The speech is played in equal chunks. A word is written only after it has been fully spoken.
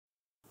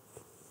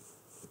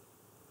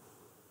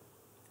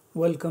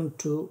Welcome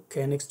to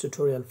KNX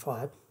Tutorial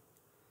 5,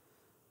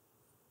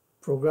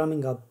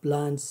 Programming of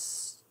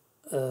Blinds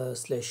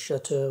 /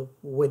 Shutter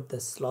with the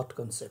Slot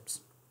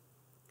Concepts.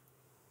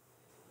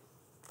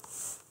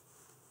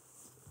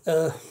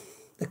 The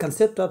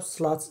concept of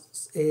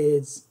slots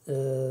is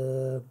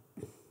a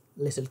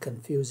little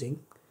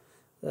confusing.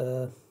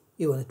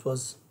 Even it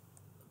was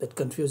a bit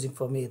confusing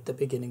for me at the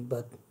beginning,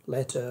 but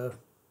later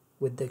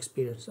with the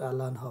experience I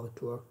learned how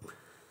it works.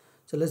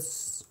 So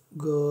let's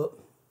go.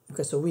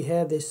 Okay, so we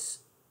have this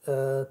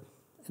in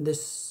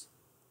this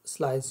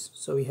slides.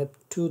 So we have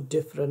two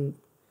different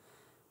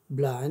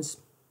blinds.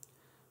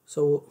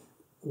 So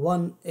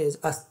one is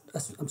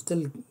I'm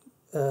still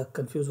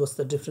confused what's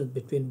the difference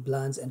between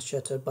blinds and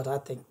shutter, but I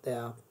think they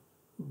are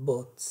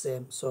both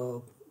same.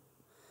 So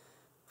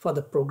for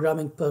the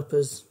programming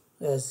purpose,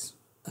 as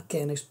a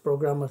KNX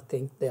programmer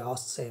think they are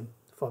same.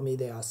 For me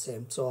they are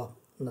same, so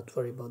I'm not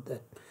worried about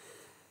that.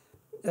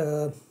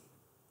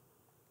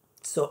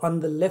 So on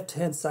the left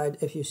hand side,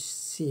 if you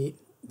see,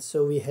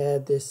 so we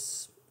have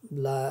this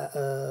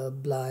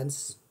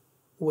blinds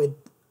with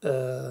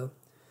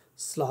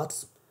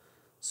slots.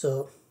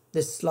 So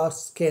these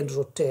slots can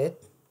rotate,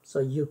 so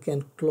you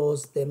can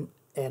close them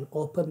and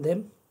open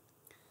them.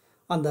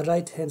 On the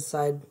right hand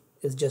side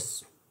is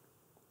just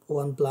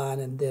one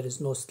blind and there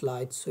is no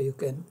slide, so you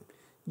can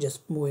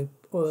just move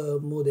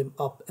them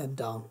up and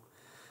down,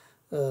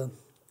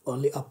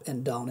 only up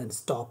and down, and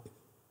stop,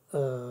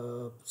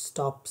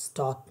 start,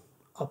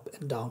 up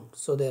and down,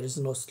 so there is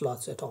no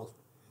slots at all.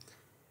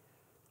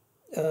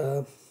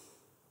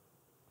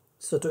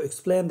 So to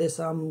explain this,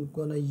 I'm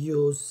gonna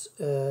use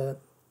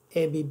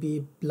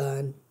ABB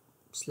blind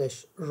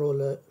 /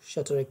 roller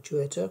shutter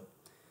actuator,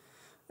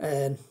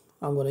 and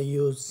I'm gonna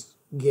use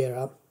gear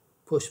up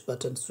push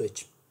button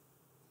switch.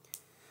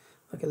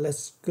 Okay,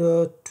 let's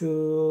go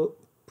to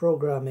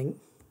programming.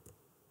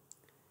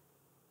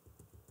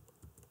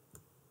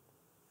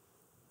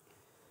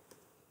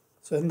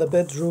 So in the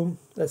bedroom,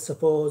 let's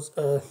suppose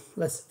we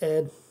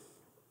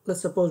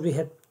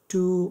have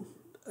two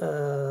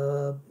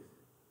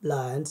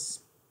blinds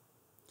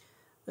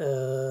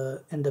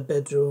in the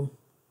bedroom.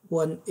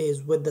 One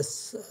is with the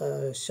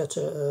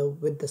shutter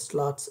with the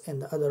slots,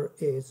 and the other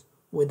is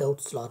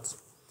without slots.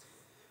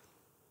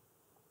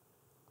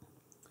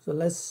 So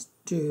let's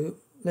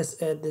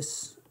add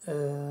this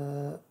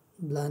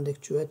blind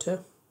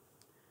actuator.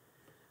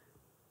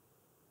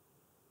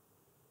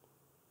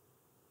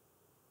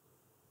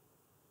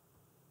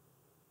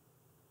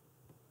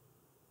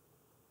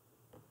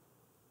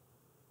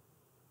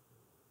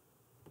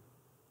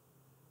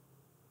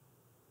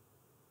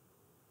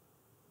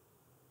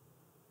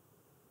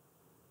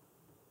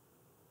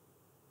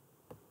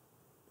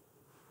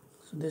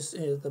 So this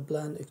is the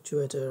blind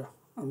actuator.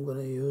 I'm going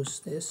to use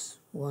this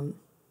one.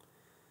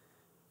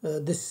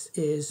 This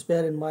is,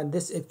 bear in mind,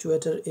 this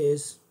actuator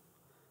is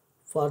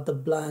for the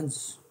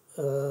blinds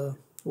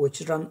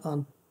which run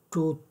on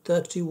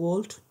 230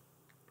 volt.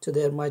 So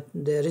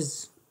there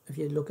is, if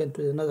you look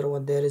into another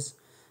one, there is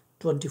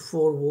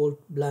 24 volt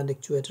blind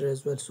actuator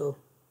as well. So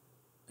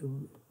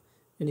you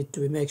need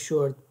to make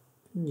sure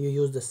you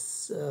use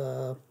this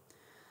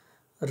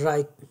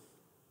right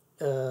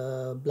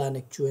blind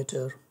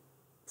actuator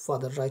for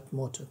the right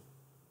motor.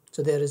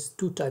 So there is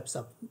two types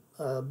of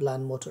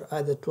blind motor,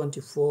 either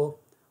 24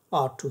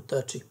 or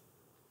 230.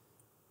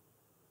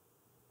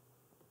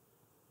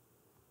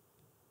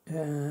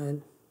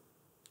 And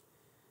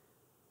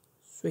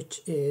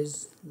switch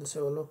is, let's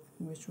have a look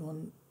which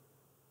one.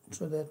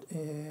 So that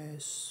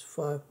is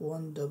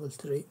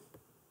 5133.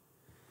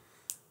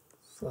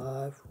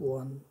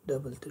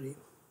 5133.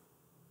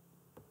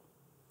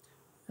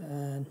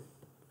 And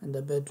in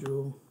the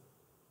bedroom,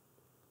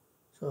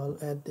 so I'll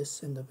add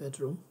this in the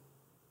bedroom.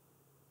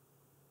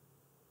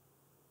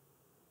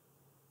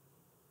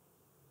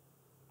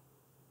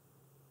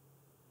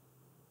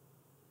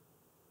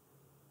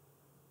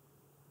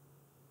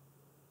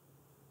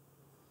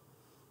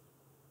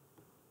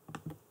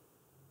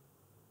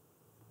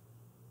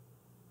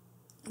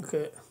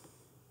 Okay,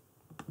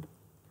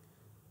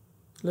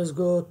 let's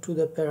go to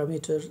the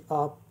parameters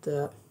of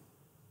the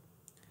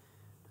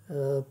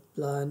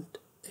blind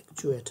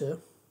actuator.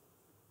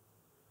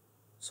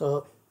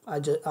 So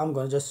I'm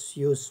going to just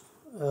use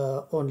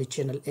only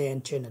channel A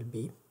and channel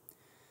B.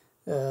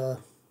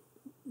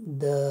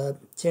 The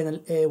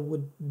channel A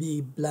would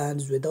be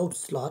blinds without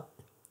slot,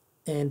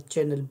 and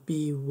channel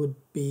B would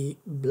be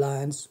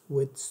blinds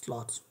with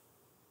slots.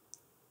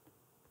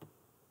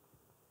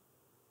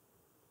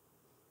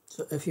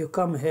 So if you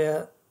come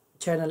here,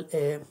 channel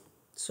A,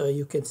 so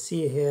you can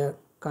see here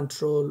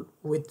control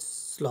with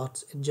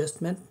slots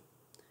adjustment.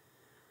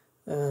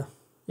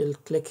 You'll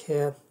click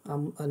here,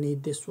 I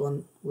need this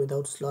one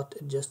without slot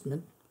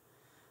adjustment,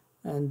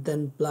 and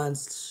then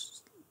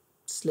blinds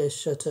 /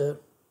 shutter,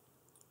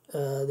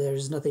 there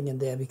is nothing in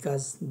there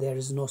because there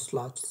is no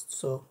slots.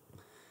 So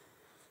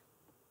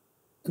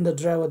in the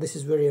driver, this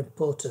is very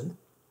important.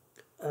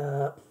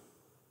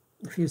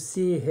 If you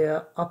see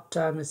here,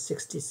 uptime is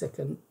 60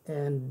 seconds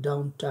and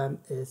downtime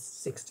is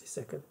 60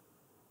 seconds.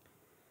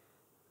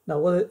 Now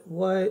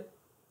why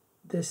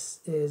this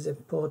is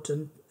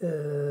important,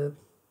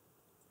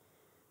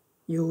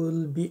 you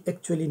will be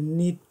actually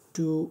need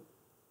to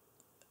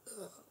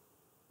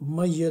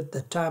measure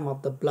the time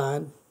of the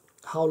blind,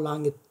 how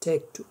long it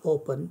take to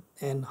open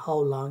and how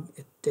long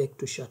it take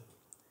to shut.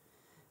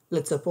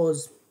 Let's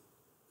suppose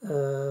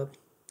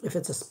if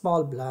it's a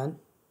small blind,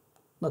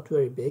 not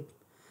very big,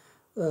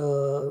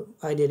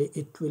 ideally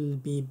it will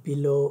be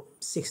below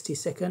 60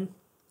 seconds,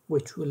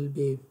 which will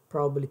be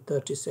probably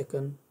 30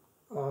 seconds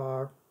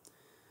or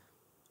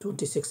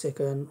 26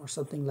 seconds or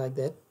something like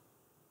that,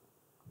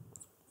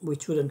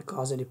 which wouldn't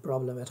cause any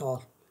problem at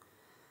all.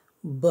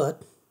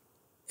 But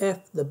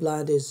if the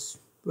blind is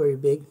very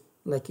big,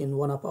 like in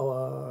one of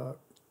our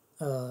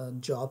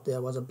job,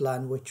 there was a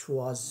blind which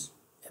was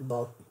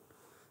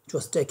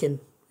taken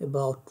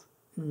about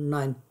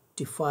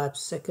 95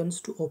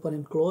 seconds to open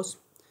and close.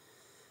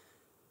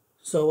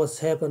 So what's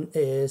happened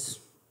is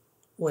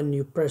when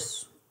you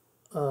press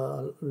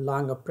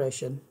longer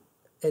pressure,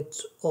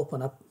 it's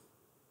open up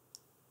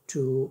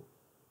to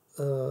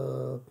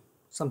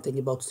something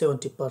about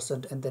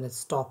 70% and then it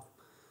stopped,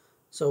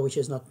 so which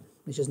is not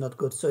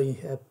good. So you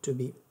have to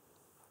be,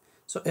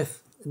 so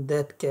if in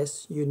that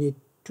case you need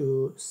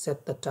to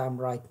set the time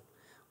right,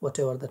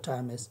 whatever the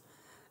time is.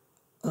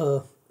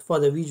 For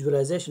the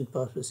visualization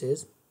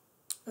purposes,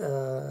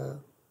 it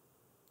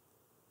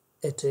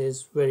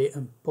is very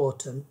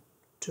important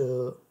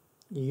to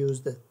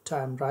use the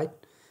time right,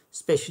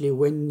 especially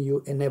when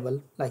you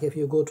enable, like if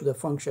you go to the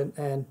function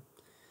and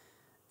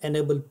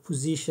enable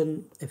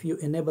position, if you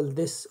enable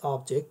this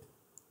object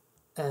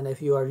and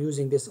if you are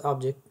using this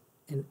object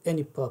in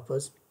any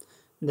purpose,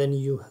 then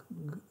you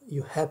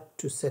have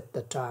to set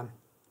the time.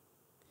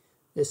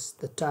 This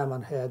the time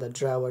on here, the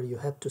driver, you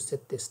have to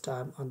set this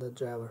time on the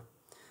driver,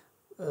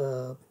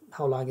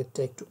 how long it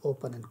takes to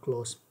open and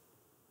close.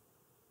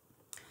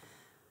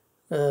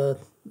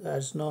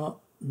 There's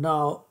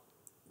now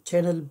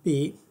channel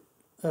B,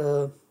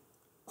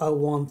 I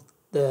want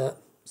the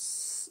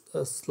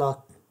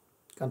slot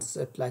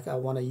concept, like I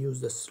want to use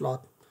the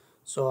slot,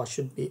 so I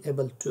should be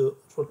able to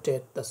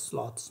rotate the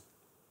slots.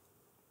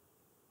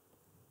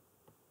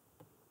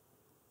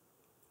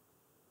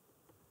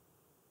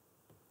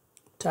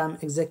 Time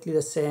exactly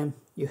the same,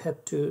 you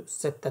have to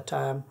set the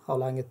time, how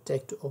long it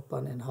takes to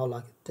open and how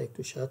long it takes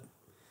to shut.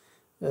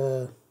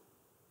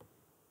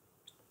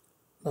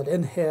 But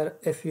in here,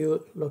 if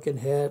you look in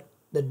here,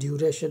 the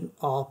duration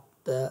of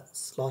the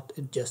slot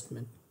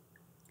adjustment,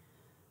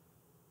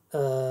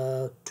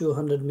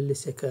 200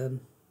 millisecond,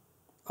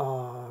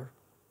 or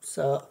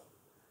so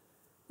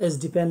it's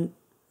depend.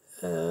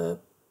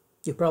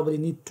 You probably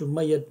need to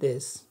measure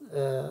this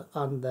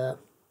on the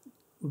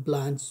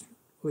blinds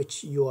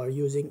which you are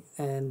using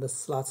and the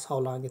slots, how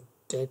long it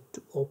takes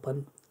to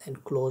open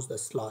and close the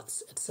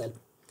slots itself.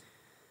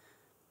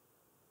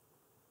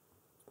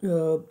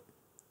 You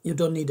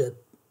don't need a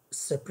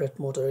separate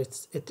motor,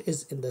 it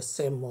is in the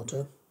same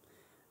motor,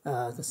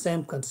 the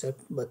same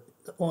concept, but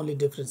the only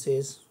difference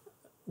is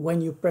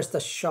when you press the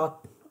short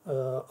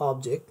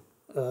object,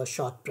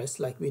 short press,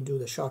 like we do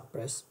the short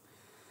press,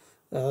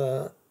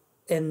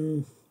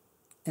 in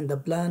the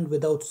blind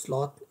without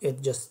slot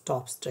it just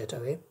stops straight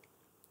away,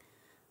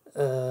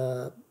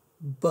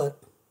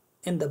 but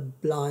in the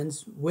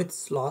blinds with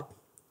slot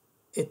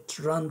it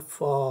run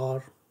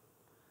for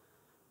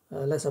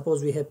let's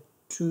suppose we have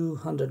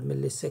 200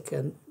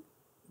 millisecond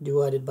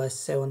divided by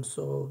 7,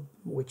 so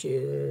which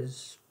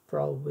is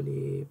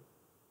probably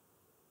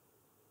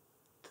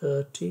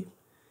 30,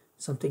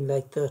 something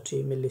like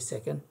 30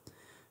 millisecond.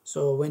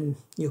 So when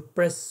you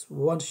press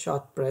one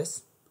short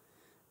press,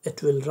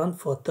 it will run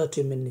for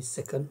 30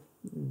 millisecond.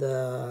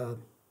 The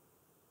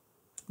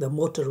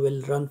motor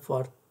will run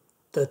for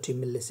 30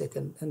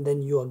 millisecond, and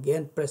then you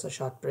again press a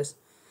short press,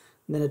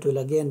 then it will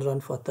again run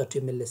for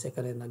 30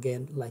 millisecond, and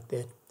again like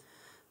that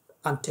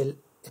until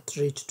it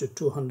reaches to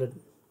 200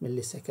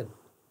 millisecond.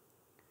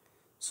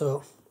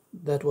 So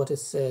that what it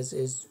says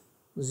is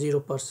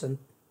 0%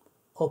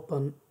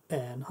 open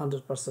and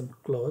 100%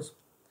 close,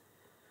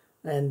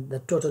 and the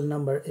total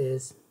number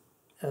is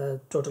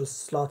total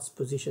slots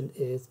position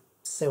is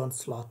 7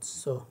 slots,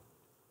 so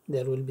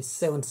there will be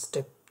 7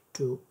 steps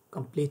to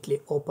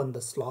completely open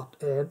the slot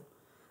and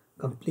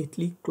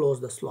completely close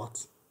the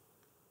slots.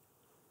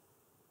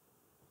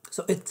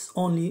 So it's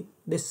only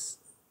this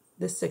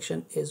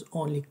section is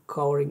only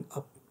covering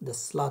up the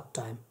slot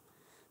time,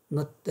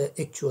 not the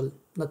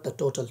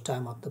total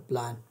time of the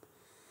blind.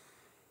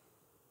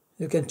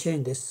 You can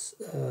change this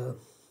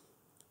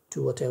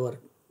to whatever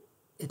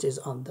it is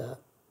on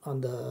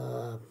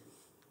the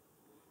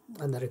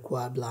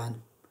required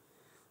blind.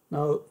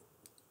 Now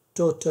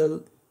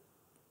total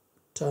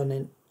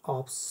turning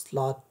of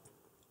slot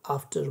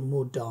after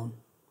move down.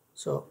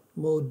 So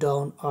move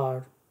down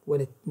are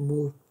when it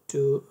moved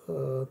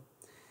to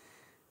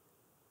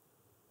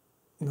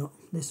no,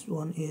 this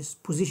one is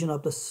position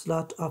of the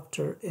slot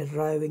after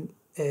arriving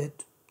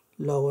at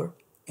lower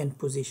end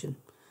position.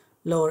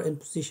 Lower end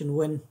position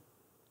when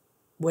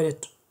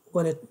it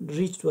when it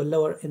reached to a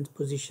lower end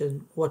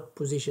position, what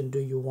position do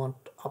you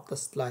want of the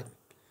slide?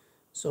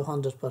 So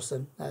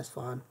 100%, that's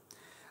fine.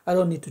 I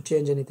don't need to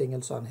change anything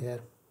else on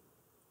here.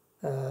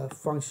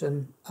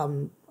 Function,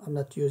 I'm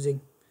not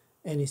using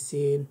any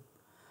scene.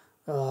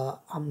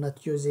 I'm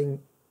not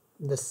using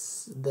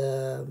this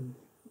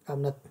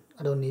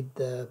I don't need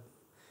the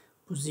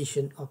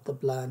position of the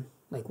plan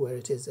like where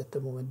it is at the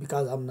moment,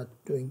 because I'm not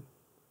doing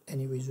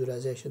any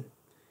visualization.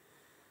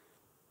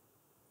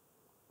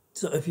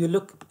 So if you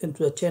look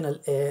into the channel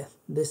A,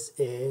 this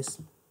is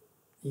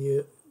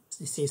you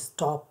see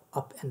stop,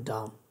 up and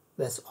down.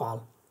 That's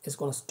all. It's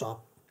gonna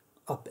stop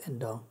up and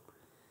down.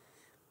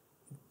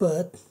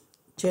 But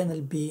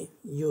channel B,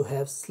 you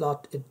have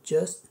slot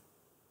adjust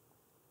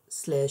 /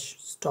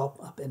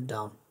 stop up and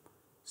down.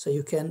 So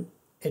you can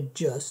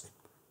adjust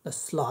the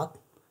slot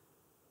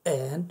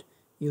and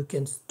you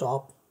can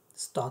start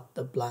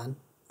the plan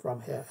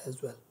from here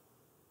as well.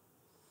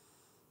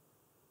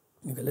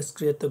 Okay, let's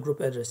create the group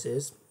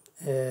addresses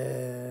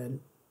and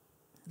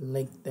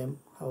link them.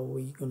 How are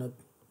we gonna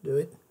do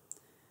it?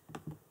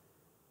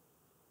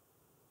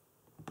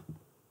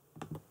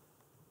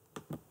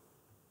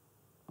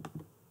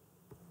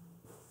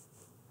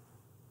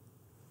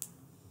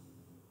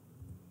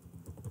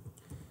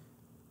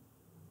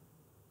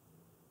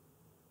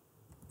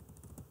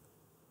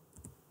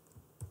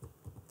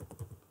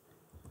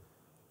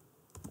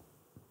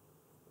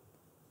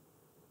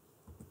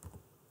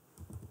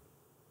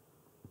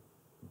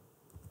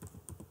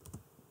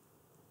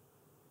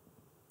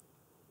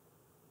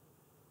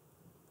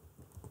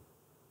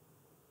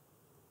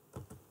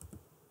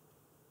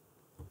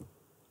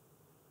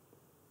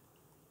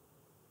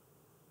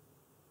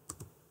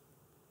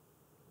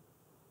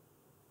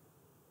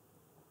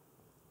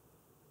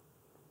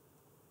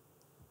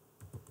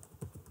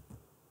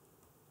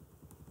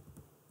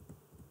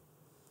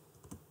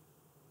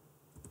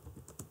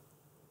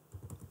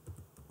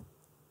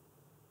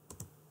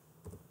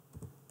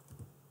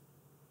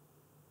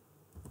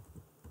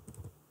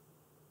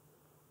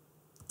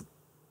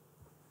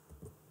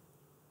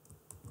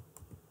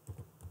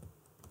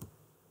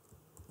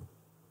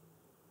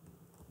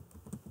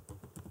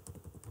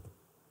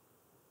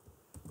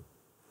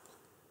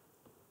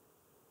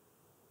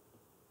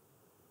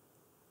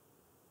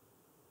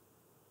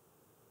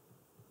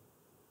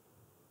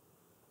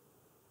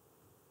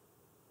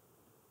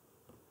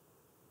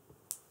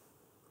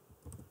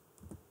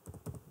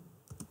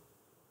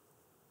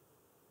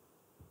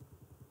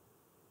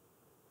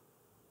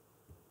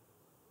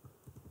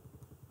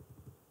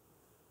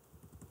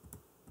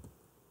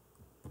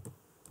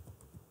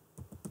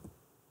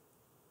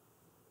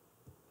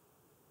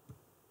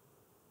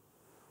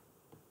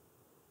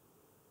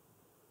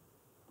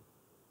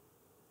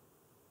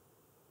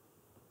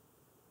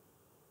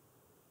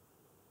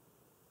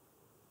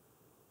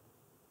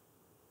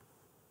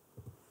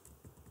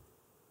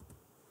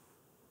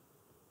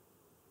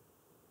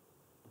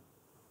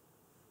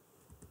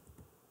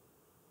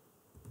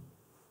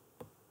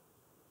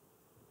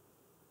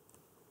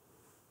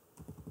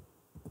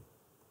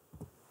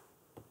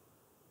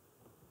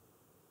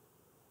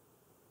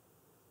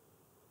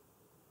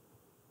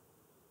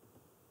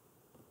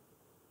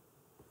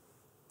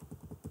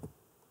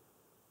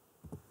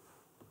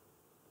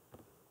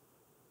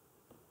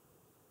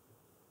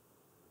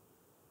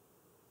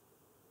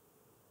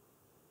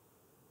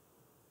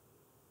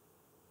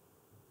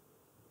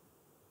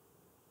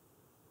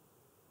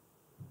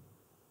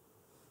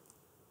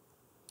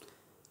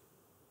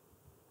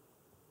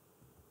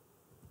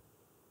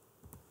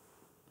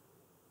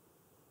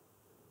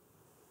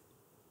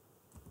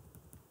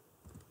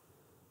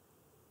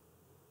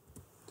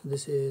 So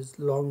this is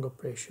long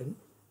operation.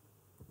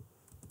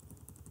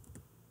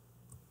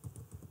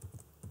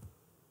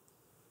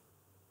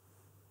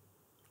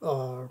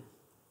 Or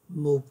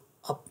move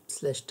up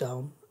 /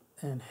 down,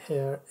 and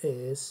here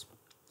is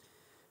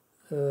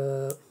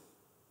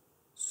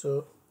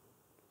so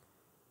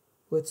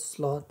with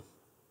slot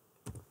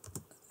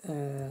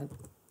and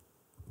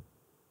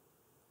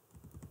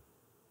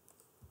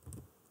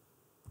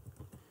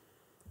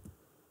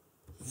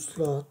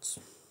slots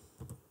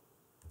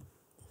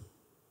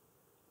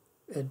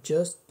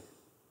adjust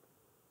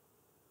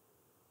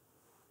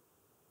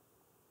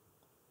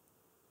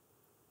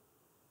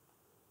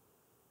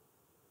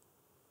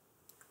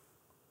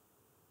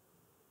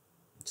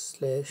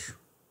 /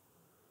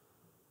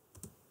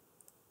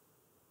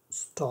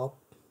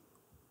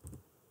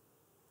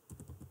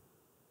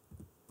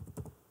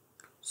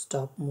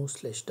 stop move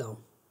 / down.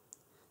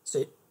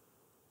 So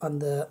on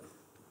the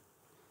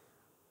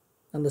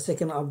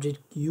second object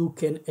you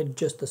can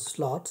adjust the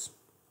slots,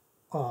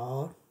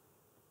 or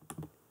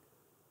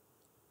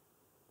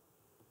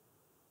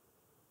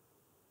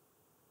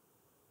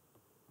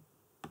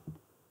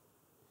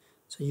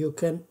so you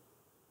can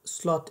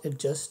slot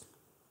adjust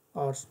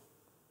or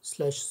 /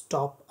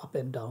 stop up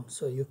and down.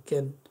 So you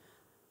can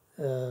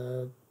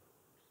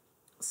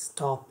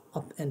stop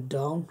up and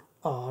down,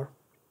 or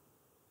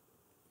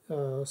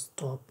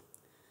stop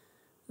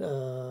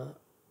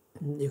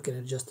you can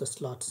adjust the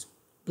slots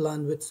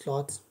blind with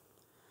slots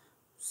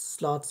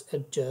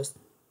adjust,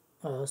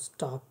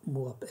 stop,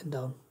 move up and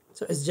down.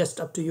 So it's just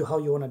up to you how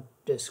you want to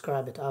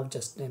describe it. I've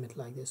just named it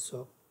like this.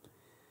 So,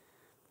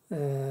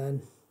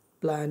 and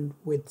blind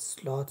with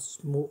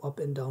slots, move up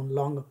and down,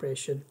 long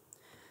operation,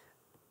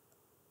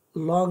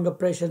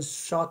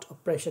 short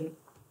operation.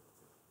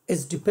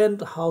 It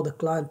depends how the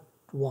client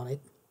want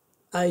it.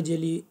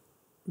 Ideally,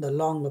 the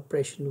long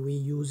operation we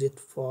use it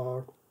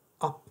for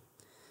up,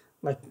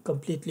 like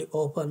completely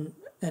open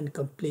and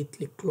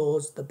completely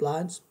close the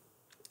blinds,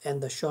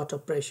 and the short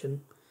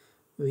operation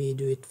we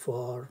do it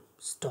for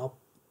stop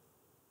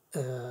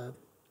the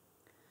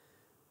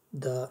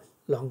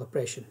long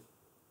operation.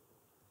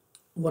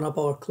 One of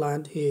our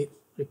client, he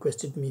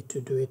requested me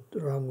to do it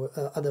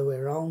other way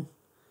around,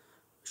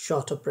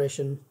 short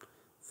operation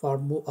for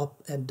move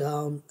up and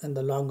down, and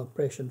the long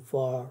operation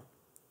for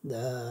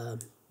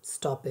the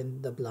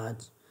stopping the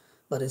blinds.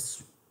 But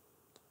it's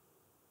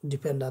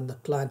depend on the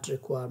client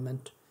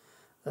requirement,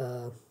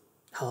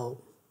 how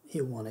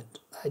he want it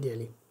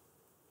ideally.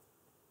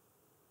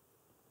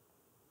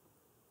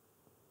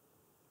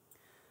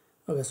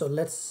 Okay, so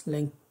let's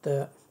link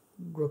the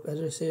group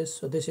addresses.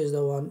 So this is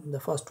the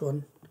first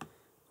one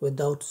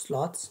without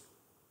slots.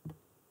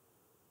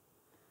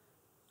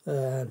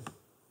 The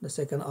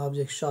second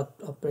object, short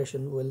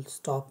operation, will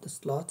stop the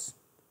slots.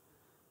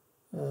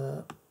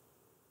 And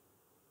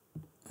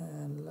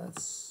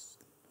let's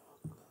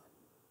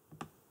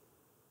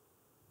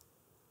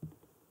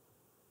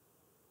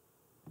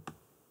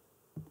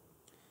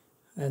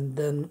and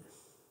then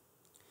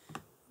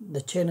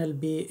the channel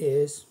B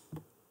is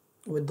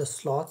with the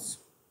slots,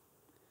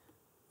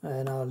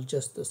 and I'll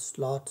adjust the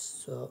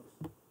slots.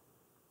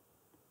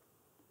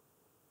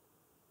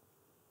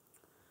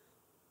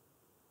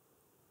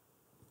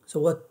 So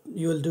what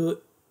you will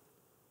do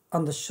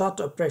on the short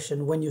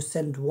operation, when you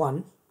send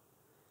one,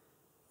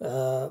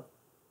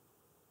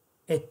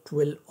 it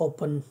will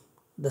open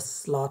the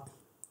slot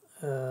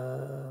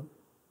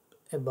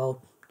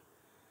about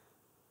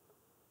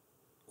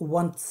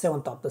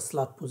 1/7 of the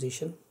slot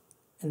position,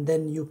 and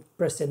then you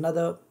press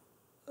another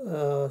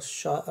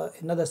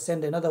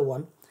send another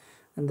one,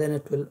 and then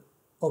it will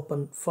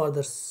open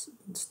further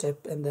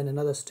step, and then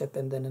another step,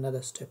 and then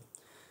another step.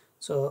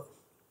 So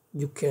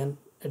you can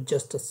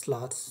adjust the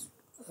slots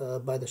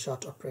by the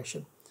short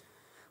operation.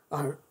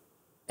 Or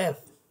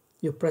F,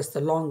 you press the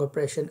long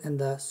operation and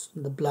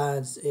the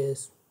blinds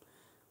is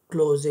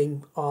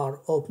closing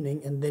or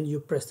opening, and then you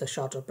press the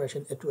short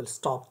operation, it will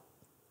stop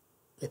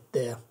it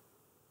there.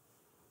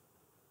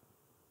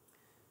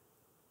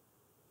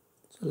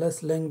 So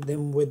let's link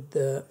them with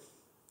the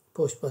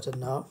push button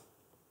now.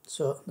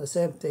 So the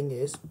same thing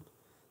is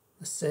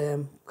the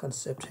same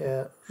concept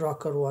here.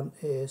 Rocker one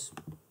is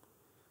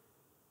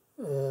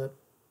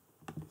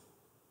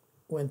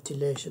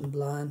ventilation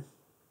blind.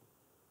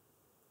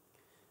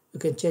 You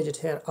can change it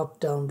here, up,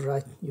 down,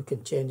 right. You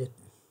can change it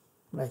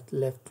right,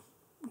 left,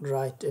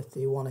 right if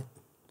you want it.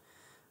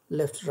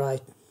 Left,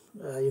 right,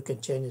 you can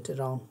change it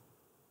around.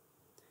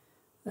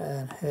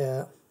 And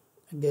here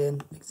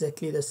again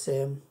exactly the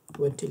same,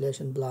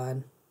 ventilation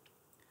blind.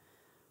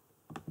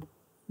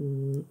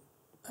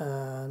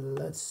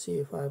 Let's see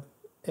if I'm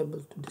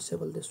able to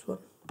disable this one.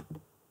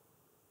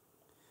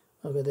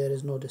 Okay, there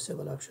is no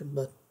disable option,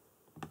 but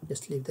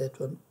just leave that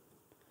one.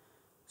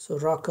 So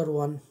rocker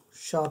one,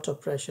 short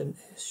operation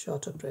is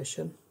short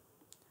operation,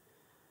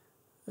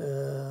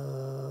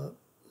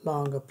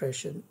 long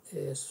operation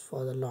is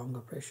for the long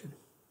operation.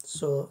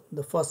 So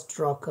the first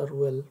rocker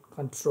will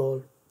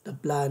control the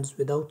blinds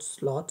without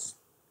slots,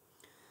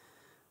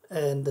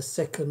 and the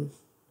second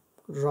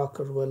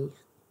rocker will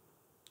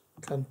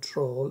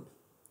control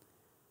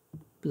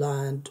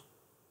blind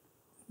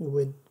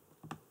with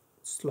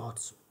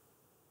slots.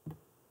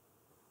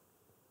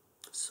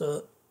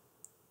 So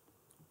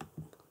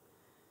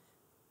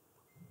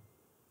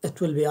it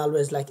will be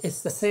always like,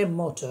 it's the same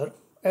motor,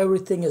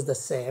 everything is the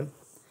same,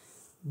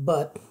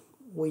 but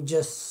we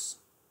just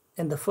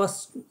in the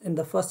first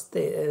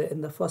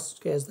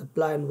case, the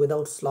blind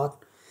without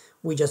slot,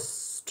 we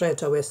just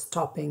straight away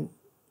stopping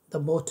the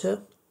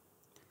motor,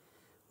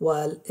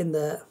 while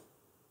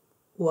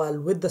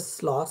with the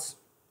slots,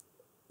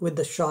 with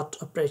the short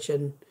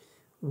operation,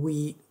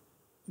 we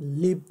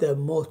leave the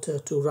motor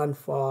to run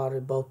for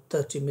about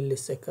 30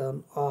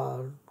 milliseconds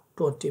or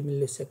 20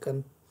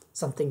 milliseconds,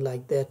 something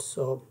like that.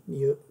 So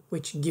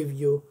which give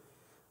you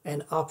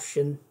an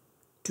option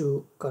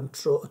to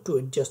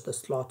adjust the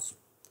slots.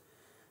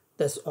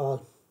 That's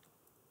all.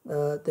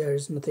 There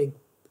is nothing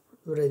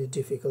really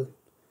difficult,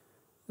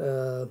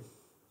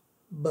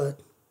 but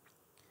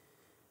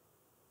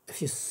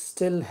if you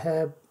still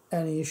have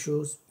any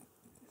issues,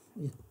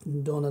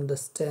 you don't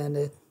understand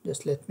it,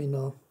 just let me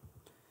know.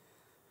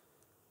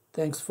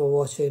 Thanks for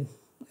watching,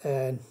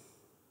 and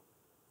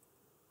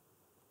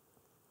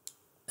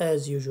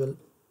as usual,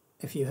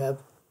 if you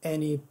have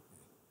any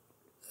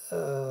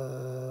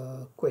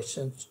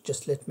questions,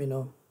 just let me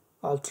know.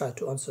 I'll try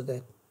to answer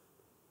that.